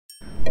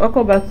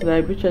Welcome back to the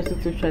Arbitrary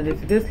YouTube channel.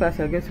 Today's class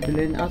we are going to be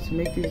learning how to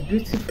make this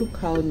beautiful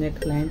cowl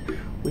neckline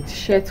with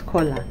shirt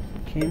collar.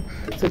 Okay,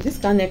 so this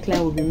cowl neckline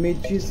will be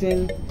made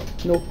using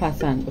no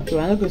pattern. Okay,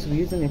 we're not going to be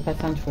using a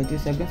pattern for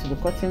this. We're going to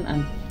be cutting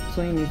and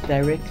sewing it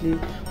directly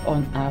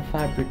on our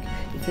fabric.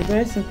 It's a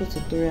very simple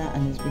tutorial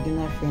and it's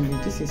beginner friendly.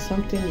 This is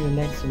something you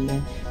like to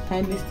learn.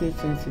 Kindly stay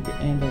tuned to the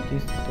end of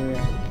this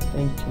tutorial.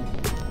 Thank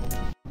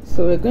you.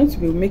 So we're going to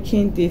be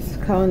making this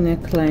cowl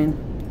neckline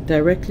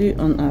directly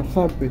on our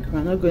fabric.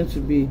 We're not going to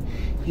be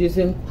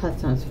using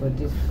patterns for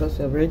this because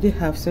we already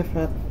have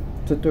several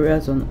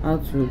tutorials on how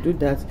to do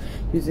that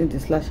using the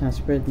slash and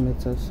spread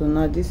method. So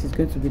now this is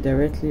going to be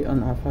directly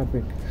on our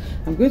fabric.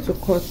 I'm going to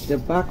cut the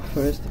back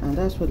first, and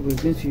that's what we're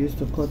going to use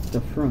to cut the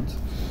front.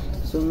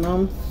 So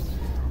now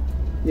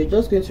you're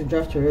just going to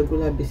draft your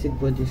regular basic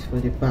bodice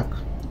for the back.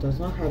 It does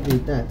not have a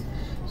dart.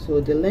 So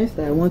the length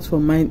that I want for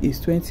mine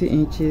is 20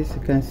 inches.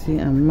 You can see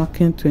I'm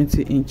marking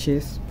 20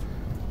 inches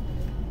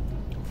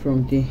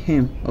from the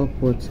hem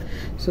upwards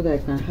so that I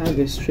can have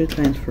a straight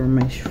line for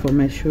my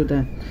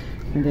shoulder.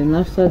 And then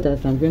after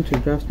that I'm going to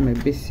draft my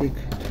basic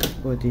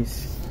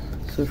bodice.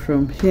 So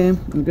from here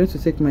I'm going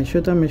to take my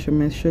shoulder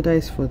measurement. Shoulder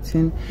is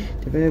 14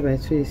 divided by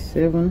 2 is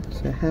 7,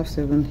 so I have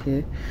 7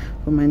 here.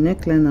 For my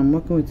neckline I'm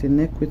working with a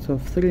neck width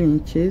of 3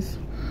 inches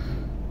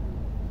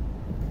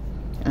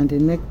and a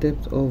neck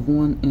depth of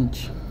 1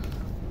 inch.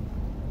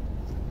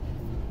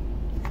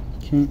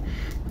 Okay,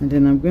 and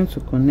then I'm going to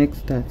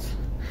connect that,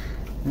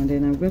 and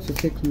then I'm going to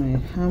take my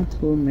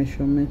armhole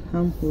measurement.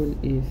 Armhole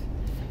is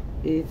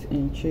 8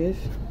 inches.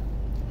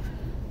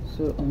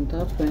 So on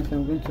that point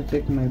I'm going to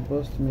take my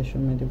bust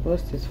measurement. The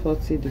bust is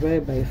 40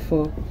 divided by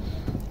 4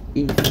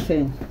 is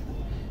 10.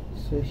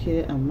 So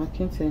here I'm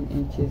marking 10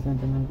 inches, and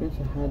then I'm going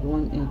to add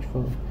 1 inch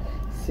for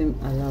seam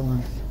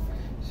allowance.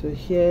 So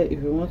here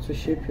if you want to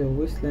shape your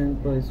waistline,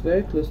 but it's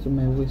very close to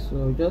my waist, so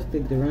I'll just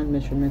take the round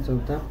measurement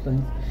of that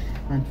point,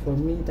 and for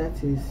me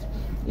that is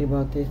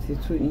about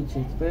 32 inches.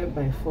 Divided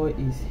by 4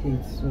 is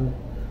 8, so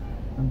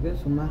I'm going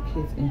to mark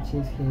 8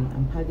 inches here.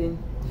 I'm adding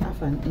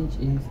half an inch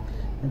is,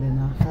 and then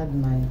I'll add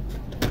my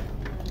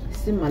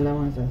seam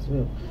allowance as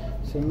well.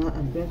 So now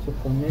I'm going to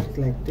connect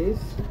like this,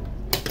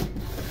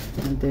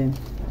 and then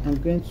I'm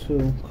going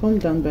to come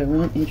down by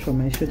 1 inch for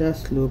my shoulder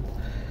slope,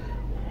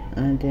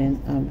 and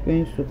then I'm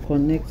going to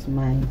connect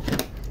my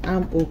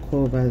armhole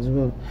curve as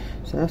well.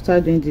 So after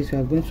doing this we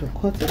are going to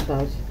cut it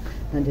out,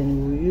 and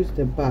then we'll use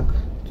the back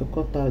to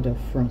cut out the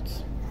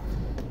front.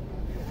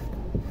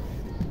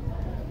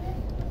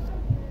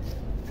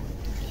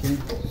 Okay,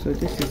 so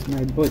this is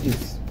my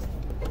bodice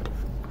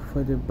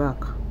for the back.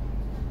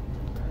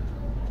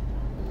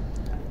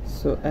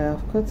 So I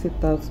have cut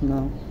it out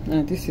now,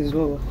 and this is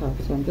what we have.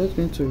 So I'm just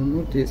going to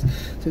remove this.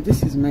 So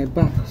this is my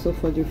back. So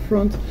for the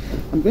front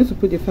I'm going to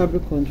put the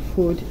fabric on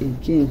fold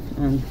again,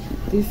 and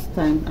this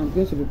time I'm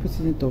going to be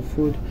putting it on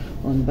fold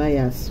on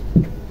bias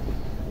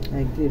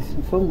like this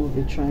in form of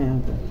a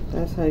triangle.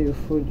 That's how you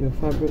fold your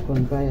fabric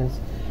on bias.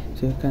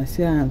 So you can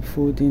see I'm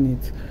folding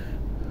it.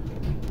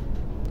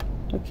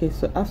 Okay,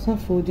 so after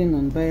folding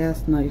on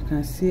bias, now you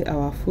can see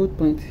our fold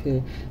point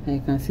here, and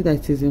you can see that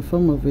it is in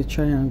form of a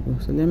triangle.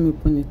 So let me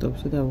open it up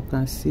so that we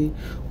can see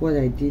what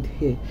I did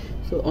here.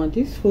 So on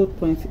this fold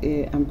point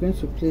here I'm going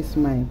to place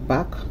my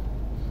back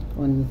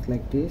on it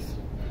like this,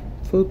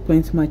 fold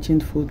point matching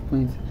fold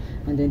point.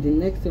 And then the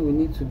next thing we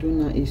need to do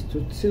now is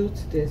to tilt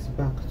this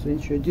back to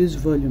introduce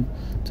volume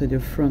to the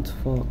front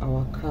for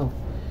our cowl.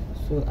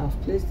 So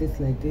I've placed it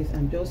like this.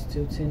 I'm just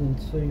tilting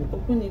it, so you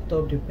open it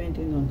up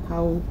depending on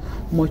how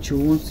much you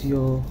want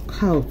your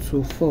cowl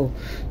to fall.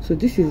 So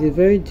this is a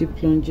very deep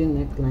plunging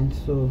neckline,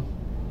 so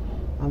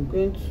I'm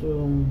going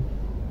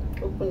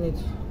to open it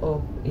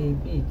up a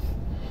bit.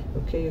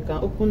 Okay, you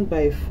can open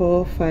by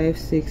 4, 5,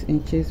 6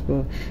 inches,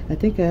 but I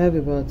think I have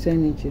about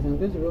 10 inches. I'm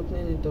going to be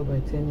opening it up by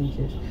 10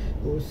 inches.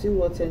 We'll see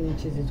what 10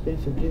 inches is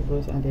going to give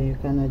us, and then you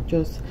can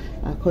adjust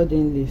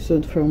accordingly.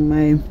 So from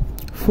my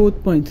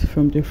fold point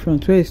from the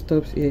front where it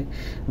stops here,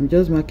 I'm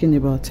just marking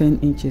about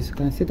 10 inches. You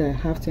can see that I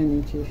have 10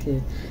 inches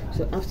here.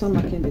 So after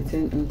marking the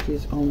 10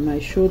 inches on my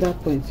shoulder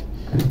point,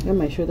 where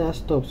my shoulder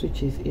stops,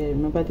 which is here,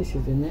 remember this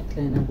is the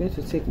neckline, I'm going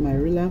to take my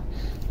ruler,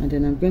 and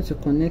then I'm going to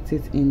connect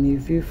it in a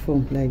V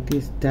form like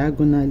this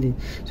diagonally.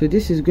 So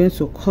this is going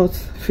to cut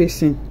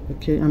facing.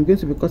 Okay, I'm going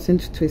to be cutting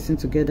facing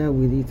together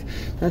with it.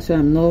 That's why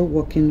I'm not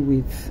working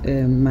with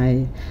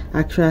my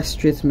actual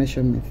straight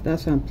measurement.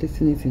 That's why I'm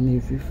placing it in a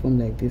V form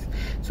like this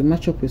to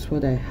match up with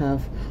what I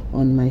have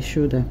on my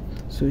shoulder.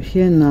 So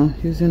here now,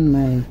 using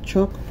my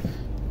chalk,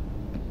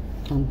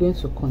 I'm going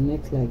to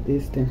connect like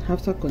this. Then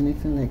after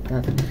connecting like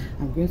that,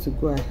 I'm going to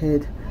go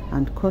ahead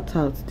and cut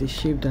out the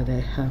shape that I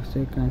have, so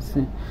you can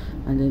see.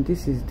 And then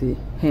this is the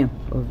hem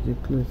of the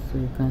clothes, so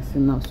you can see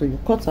now. So you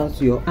cut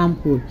out your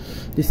armhole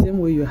the same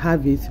way you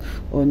have it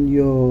on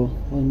your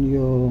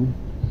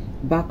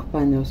back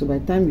panel. So by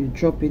the time you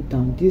drop it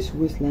down, this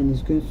waistline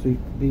is going to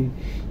be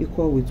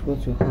equal with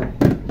what you have.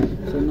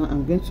 So now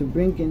I'm going to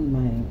bring in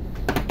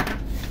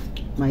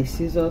my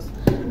scissors,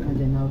 and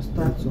then I'll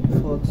start to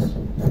cut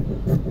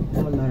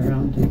all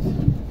around it.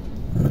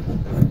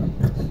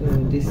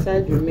 the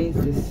side remains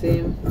the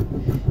same,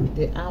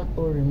 the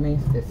armhole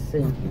remains the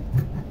same.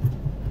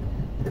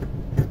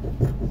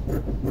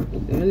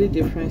 The only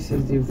difference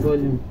is the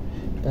volume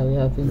that we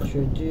have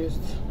introduced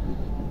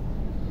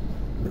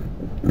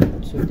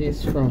to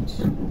this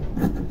front.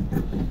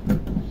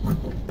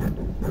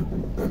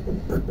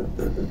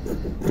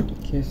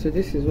 Okay, so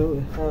this is what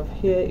we have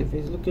here. If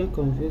it's looking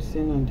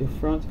confusing on the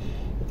front,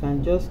 you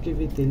can just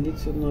give it a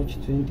little notch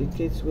to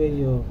indicate where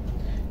your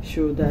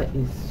shoulder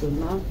is. So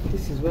now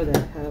this is what I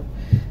have.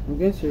 I'm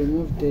going to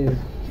remove the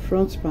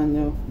front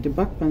panel, the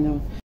back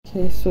panel.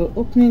 Okay, so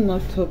opening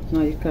up top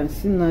now, you can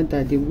see now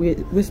that the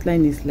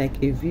waistline is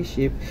like a V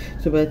shape.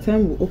 So by the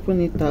time we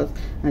open it out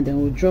and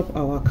then we drop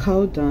our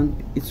cowl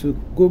down, it will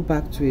go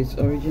back to its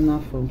original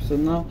form. So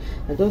now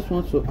I just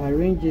want to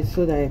arrange it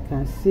so that I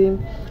can see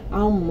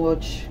how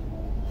much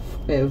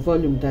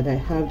volume that I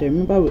have there.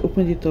 Remember, we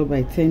opened it up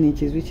by 10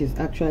 inches, which is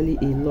actually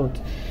a lot.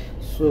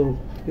 So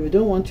if you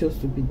don't want yours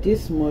to be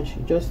this much,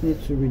 you just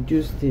need to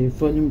reduce the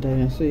volume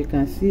down. So you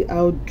can see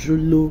how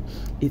low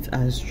it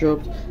has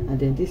dropped, and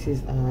then this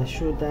is our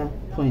shoulder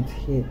point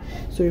here.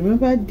 So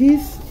remember,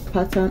 this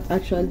pattern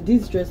actually,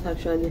 this dress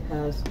actually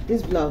has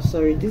this blouse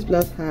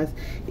has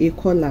a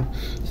collar.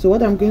 So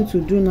what I'm going to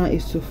do now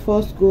is to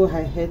first go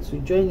ahead to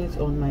join it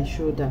on my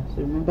shoulder.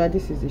 So remember,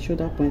 this is the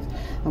shoulder point.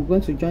 I'm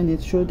going to join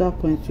it shoulder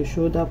point to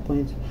shoulder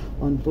point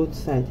on both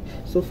sides.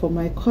 So for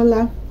my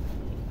collar,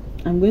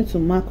 I'm going to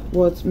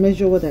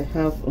measure what I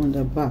have on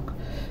the back.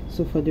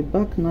 So for the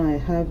back now, I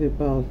have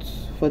about,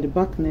 for the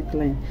back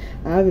neckline,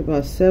 I have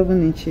about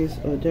 7 inches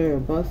or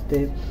thereabouts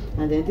there.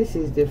 And then this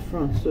is the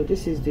front. So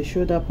this is the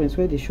shoulder point,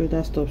 where the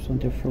shoulder stops on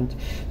the front.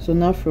 So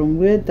now from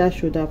where that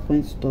shoulder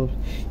point stops,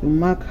 you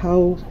mark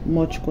how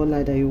much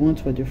collar that you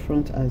want for the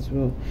front as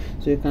well.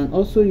 So you can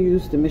also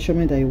use the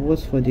measurement that you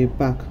want for the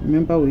back.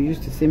 Remember, we use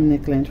the same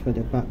neckline for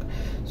the back.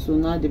 So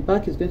now the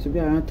back is going to be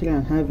around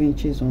 3.5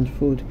 inches on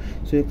fold.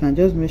 So you can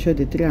just measure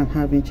the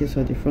 3.5 inches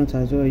for the front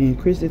as well. You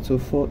increase it to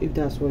 4 if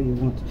that's what you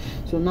want.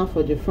 So now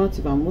for the front,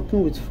 if I'm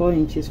working with 4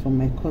 inches for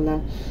my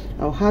collar,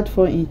 I'll add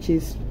 4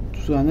 inches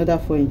to another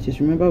 4 inches.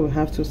 Remember, we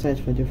have 2 sides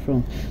for the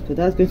front, so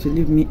that's going to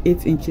leave me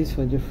 8 inches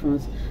for the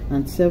front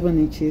and 7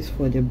 inches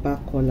for the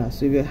back collar.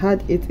 So if you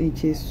add 8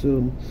 inches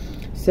to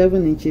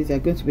 7 inches, you're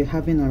going to be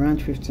having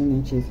around 15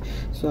 inches.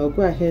 So I'll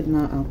go ahead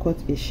now and cut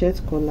a shirt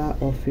collar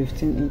of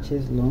 15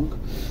 inches long,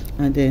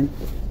 and then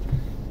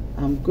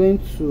I'm going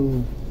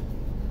to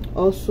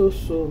also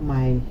sew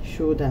my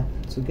shoulder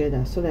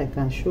together so that I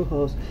can show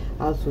us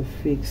how to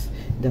fix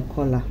the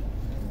collar.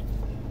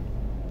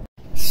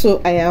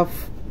 So I have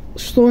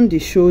sewn the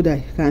shoulder.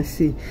 You can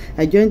see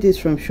I joined this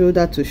from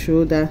shoulder to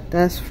shoulder,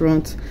 that's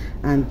front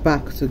and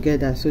back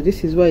together. So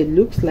this is what it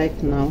looks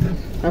like now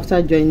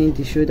after joining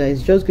the shoulder.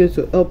 It's just going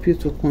to help you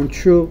to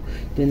control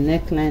the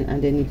neckline,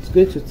 and then it's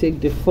going to take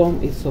the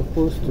form it's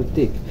supposed to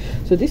take.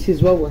 So this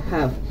is what we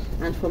have.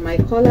 And for my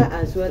collar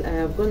as well, I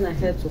have gone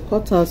ahead to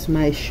cut out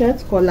my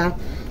shirt collar.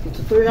 The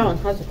tutorial on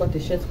how to cut a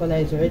shirt collar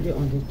is already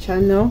on the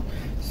channel,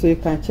 so you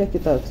can check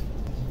it out.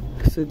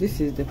 So this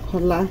is the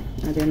collar,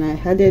 and then I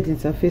added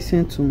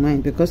interfacing to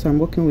mine because I'm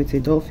working with a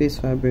doll face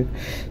fabric.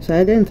 So I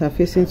added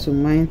interfacing to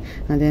mine,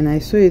 and then I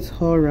sew it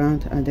all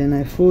around, and then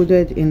I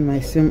folded in my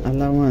seam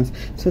allowance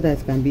so that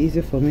it can be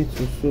easy for me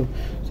to sew.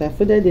 So I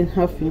folded in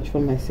 1/2 inch for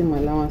my seam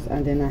allowance,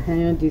 and then I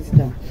ironed it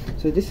down.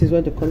 So this is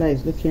what the collar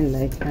is looking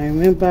like. I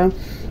remember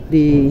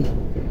the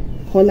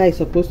collar is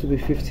supposed to be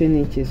 15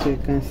 inches, so you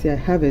can see I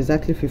have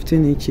exactly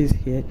 15 inches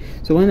here.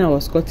 So when I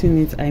was cutting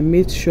it, I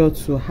made sure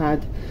to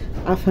add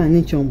 1/2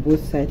 inch on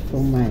both sides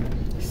for my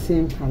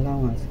seam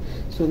allowance.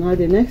 So now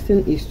the next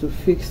thing is to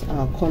fix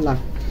our collar.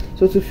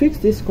 So to fix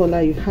this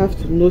collar, you have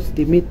to note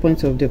the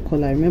midpoint of the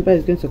collar. Remember,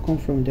 it's going to come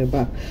from the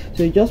back,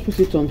 so you just put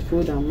it on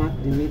fold and mark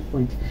the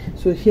midpoint.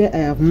 So here I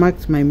have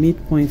marked my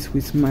midpoint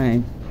with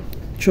my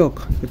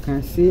chalk, you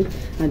can see.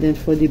 And then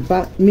for the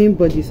back main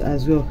bodies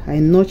as well, I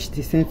notched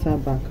the center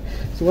back.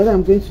 So what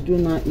I'm going to do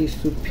now is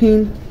to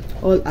pin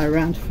all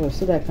around first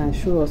so that I can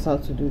show us how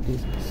to do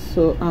this.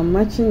 So I'm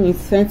matching it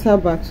center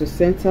back to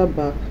center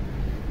back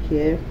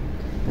here,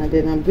 and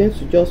then I'm going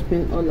to just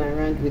pin all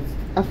around with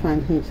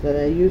 1/2 inch that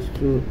I used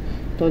to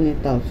turn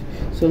it out.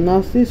 So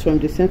now this is from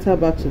the center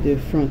back to the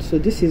front. So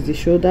this is the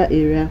shoulder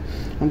area.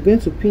 I'm going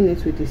to pin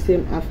it with the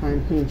same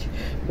 1/2 inch.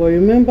 But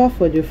remember,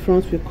 for the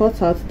front, we cut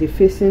out the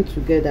facing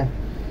together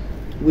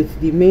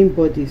with the main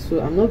body, so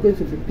I'm not going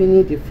to be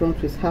pinning the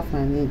front with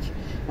 1/2 inch.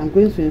 I'm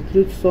going to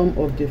include some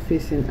of the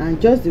facing, and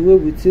just the way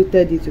we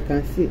tilted it, you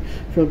can see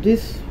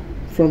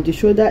from the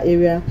shoulder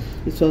area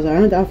it was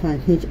around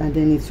 1/2 inch, and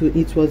then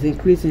it was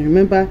increasing.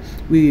 Remember,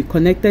 we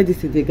connected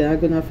this to the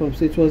diagonal form,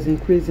 so it was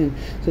increasing.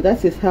 So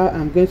that is how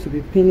I'm going to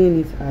be pinning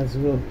it as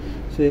well.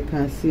 So you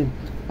can see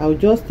I'll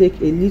just take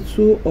a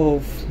little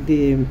of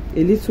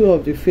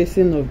the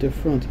facing of the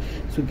front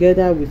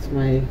together with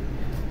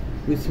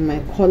my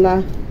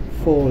collar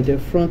for the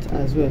front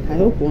as well. I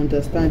hope you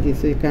understand it.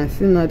 So you can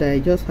see now that I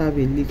just have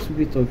a little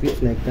bit of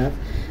it like that,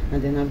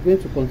 and then I'm going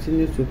to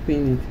continue to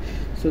pin it.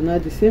 So now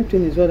the same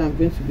thing is what I'm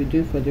going to be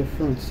doing for the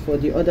front, for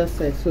the other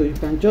side. So you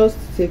can just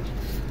take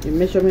the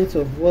measurement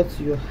of what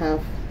you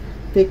have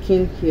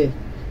taken here.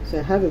 So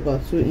I have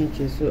about 2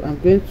 inches, so I'm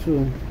going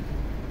to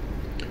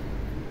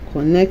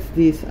connect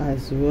this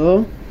as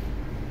well,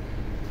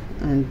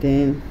 and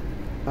then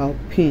I'll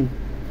pin.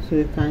 So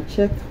you can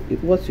check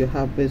what you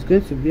have, but it's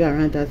going to be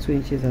around that 2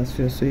 inches as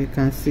well, so you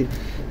can see.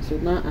 So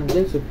now I'm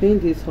going to pin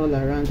this all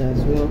around as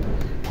well,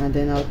 and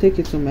then I'll take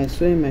it to my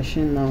sewing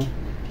machine now,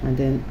 and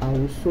then I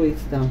will sew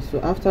it down. So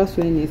after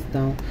sewing it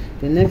down,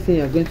 the next thing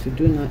you're going to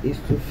do now is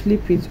to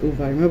flip it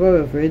over. Remember,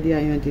 we've already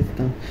ironed it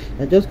down.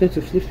 You're just going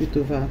to flip it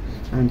over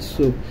and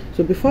sew.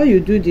 So before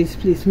you do this,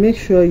 please make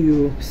sure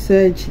you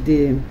serge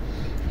the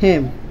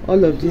hem.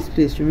 All of this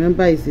place,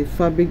 remember, is the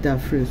fabric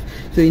that frills,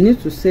 so you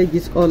need to serge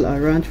it all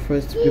around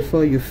first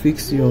before you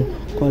fix your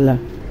collar.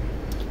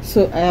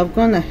 So I have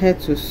gone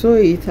ahead to sew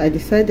it. I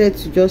decided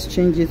to just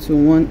change it to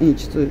 1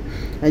 inch, so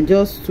I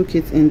just took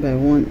it in by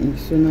 1 inch.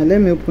 So now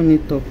let me open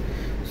it up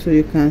so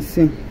you can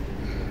see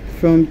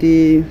from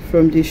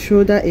the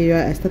shoulder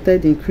area. I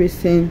started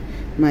increasing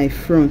my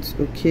front,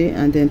 okay,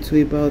 and then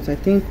to about, I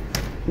think,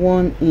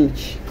 1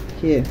 inch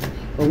here,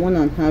 or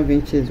 1.5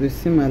 inches with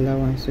seam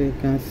allowance, so you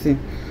can see.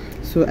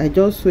 So I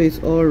just sew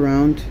it all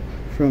around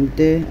from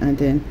there, and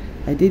then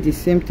I did the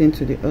same thing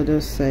to the other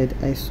side.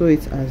 I sew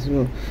it as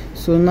well.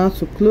 So now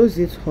to close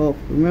it up,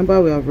 remember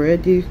we have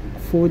already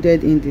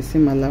folded in the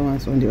seam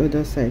allowance on the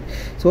other side.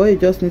 So what you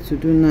just need to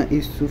do now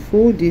is to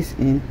fold this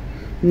in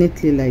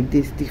neatly like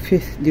this,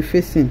 the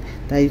facing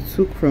that you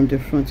took from the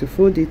front, you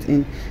fold it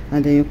in,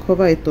 and then you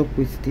cover it up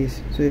with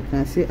this, so you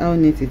can see how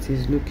neat it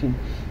is looking.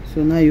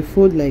 So now you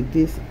fold like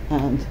this,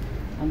 and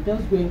I'm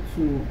just going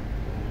to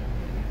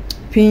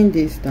pin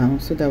this down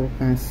so that we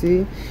can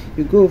see.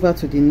 You go over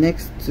to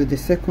the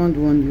second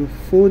one, you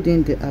fold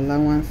in the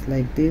allowance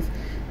like this,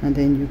 and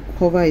then you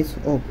cover it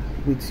up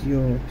with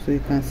your, so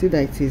you can see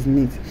that it is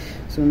neat.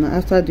 So now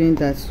after doing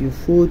that, you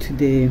fold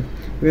the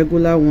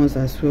regular ones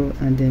as well,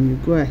 and then you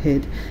go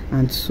ahead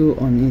and sew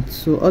on it.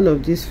 So all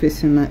of this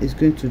facing now is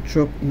going to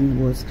drop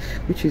inwards,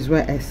 which is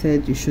why I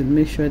said you should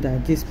make sure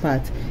that this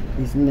part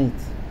is neat.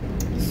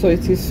 So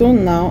it is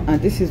sewn now,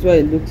 and this is what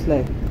it looks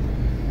like.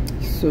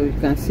 So you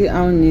can see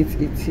how neat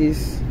it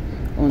is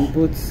on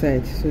both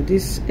sides. So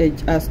this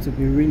edge has to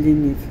be really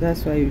neat,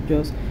 that's why you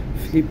just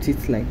flipped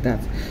it like that.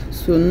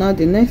 So now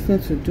the next thing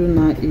to do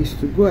now is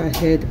to go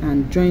ahead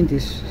and join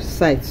these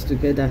sides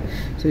together.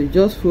 So you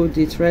just fold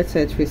it right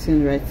side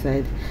facing right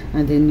side,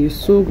 and then you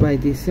sew by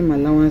the seam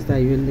allowance that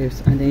you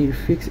left, and then you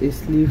fix a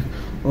sleeve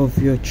of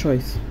your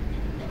choice.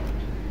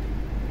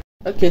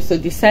 Okay, so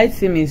the side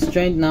seam is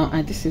joined now,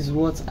 and this is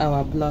what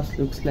our blouse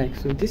looks like.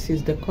 So this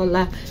is the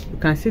collar. You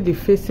can see the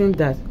facing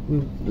that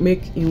we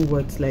make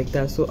inwards like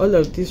that. So all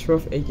of these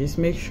rough edges,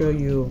 make sure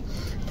you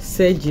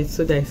serge it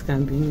so that it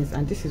can be neat.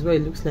 And this is what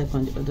it looks like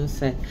on the other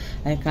side.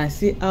 And you can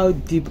see how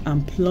deep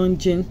and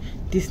plunging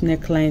this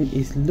neckline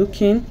is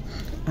looking,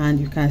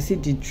 and you can see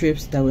the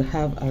drapes that we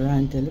have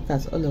around there. Look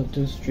at all of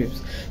those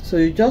drapes. So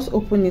you just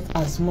open it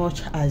as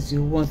much as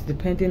you want,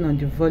 depending on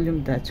the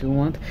volume that you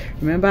want.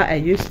 Remember, I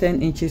used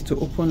 10 inches to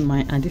open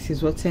mine, and this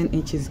is what 10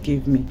 inches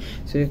gave me.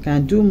 So you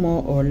can do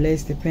more or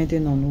less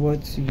depending on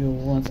what you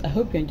want. I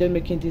hope you enjoyed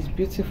making this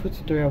beautiful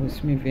tutorial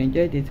with me. If you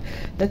enjoyed it,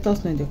 let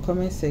us know in the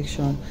comment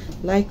section.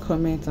 Like,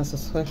 comment, and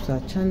subscribe to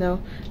our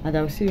channel, and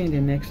I will see you in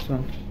the next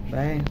one.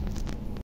 Bye.